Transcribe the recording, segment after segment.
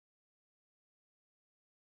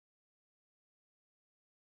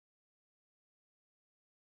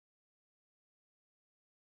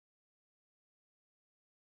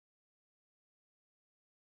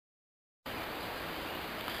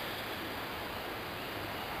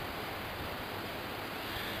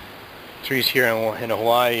trees here in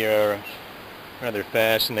Hawaii are rather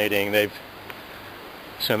fascinating.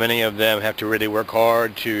 So many of them have to really work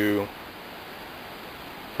hard to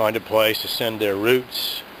find a place to send their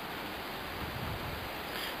roots.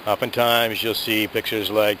 Oftentimes you'll see pictures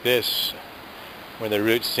like this where the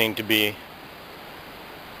roots seem to be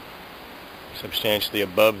substantially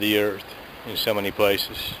above the earth in so many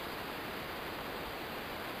places,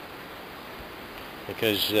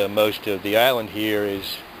 because most of the island here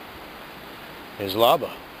is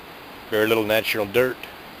lava, very little natural dirt,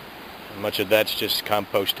 and much of that's just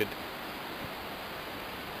composted.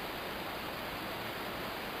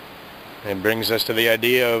 And brings us to the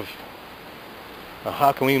idea of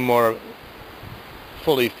how can we more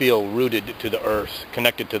fully feel rooted to the earth,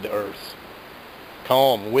 connected to the earth,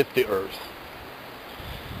 calm with the earth.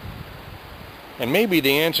 And maybe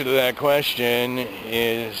the answer to that question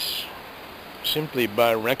is simply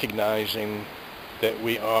by recognizing that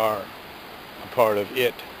we are a part of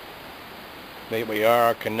it, that we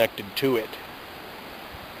are connected to it,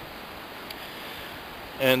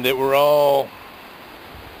 and that we're all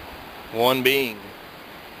one being,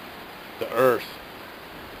 the earth,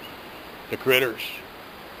 the critters,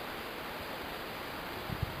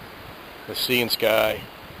 the sea and sky.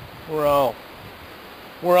 We're all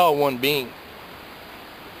one being.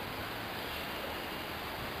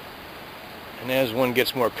 And as one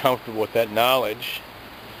gets more comfortable with that knowledge,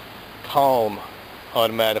 calm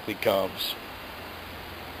automatically comes.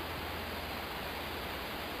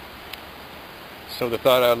 So the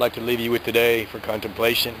thought I'd like to leave you with today for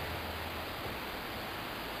contemplation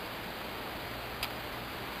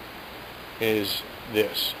is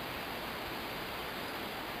this: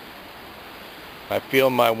 I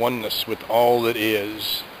feel my oneness with all that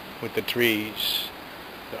is, with the trees,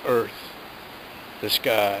 the earth, the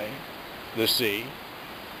sky, the sea.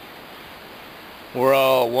 We're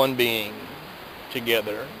all one being,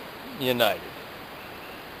 together, united.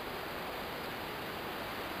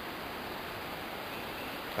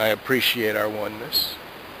 I appreciate our oneness.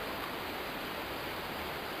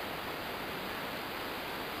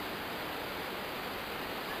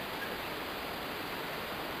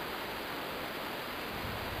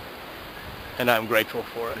 And I'm grateful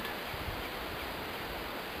for it.